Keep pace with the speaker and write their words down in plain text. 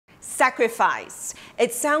Sacrifice.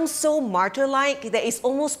 It sounds so martyr-like that it's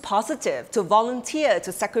almost positive to volunteer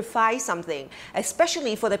to sacrifice something,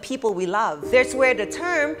 especially for the people we love. There's where the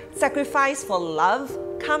term sacrifice for love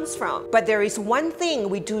comes from. But there is one thing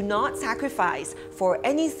we do not sacrifice for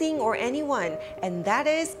anything or anyone, and that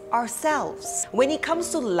is ourselves. When it comes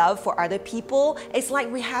to love for other people, it's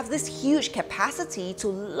like we have this huge capacity to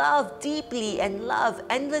love deeply and love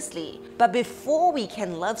endlessly. But before we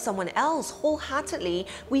can love someone else wholeheartedly,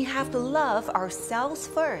 we have to love ourselves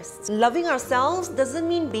first. Loving ourselves doesn't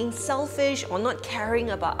mean being selfish or not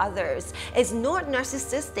caring about others. It's not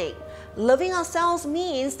narcissistic. Loving ourselves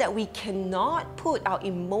means that we cannot put our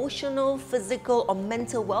emotional, physical, or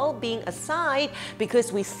mental well-being aside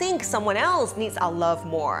because we think someone else needs our love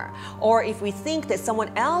more, or if we think that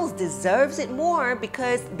someone else deserves it more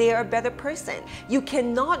because they are a better person. You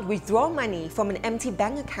cannot withdraw money from an empty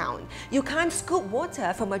bank account. You can't scoop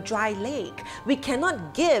water from a dry lake. We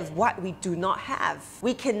cannot give what we do not have.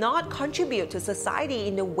 We cannot contribute to society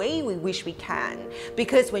in the way we wish we can,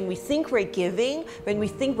 because when we think we're giving, when we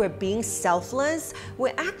think we're being selfless,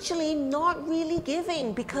 we're actually not really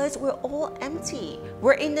giving because we're all empty.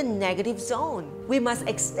 We're in the negative zone. We must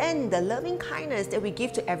extend the loving kindness that we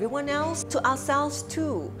give to everyone else to ourselves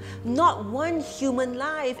too. Not one human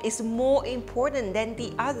life is more important than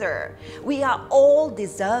the other. We are all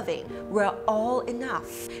deserving. We're all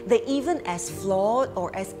enough. That even as flawed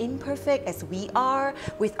or as imperfect as we are,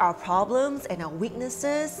 with our problems and our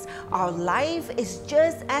weaknesses, our life is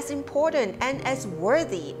just as important and as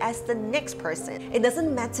worthy as the next person. It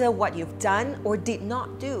doesn't matter what you've done or did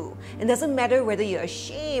not do. It doesn't matter whether you're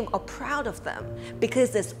ashamed or proud of them,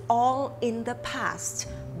 because it's all in the past.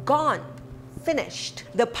 Gone. Finished.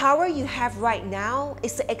 The power you have right now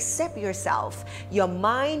is to accept yourself, your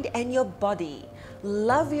mind and your body.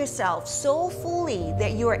 Love yourself so fully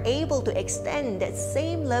that you are able to extend that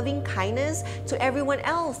same loving kindness to everyone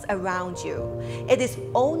else around you. It is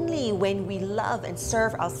only when we love and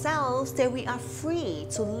serve ourselves that we are free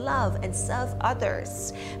to love and serve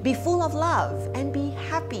others. Be full of love and be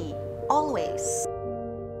happy always.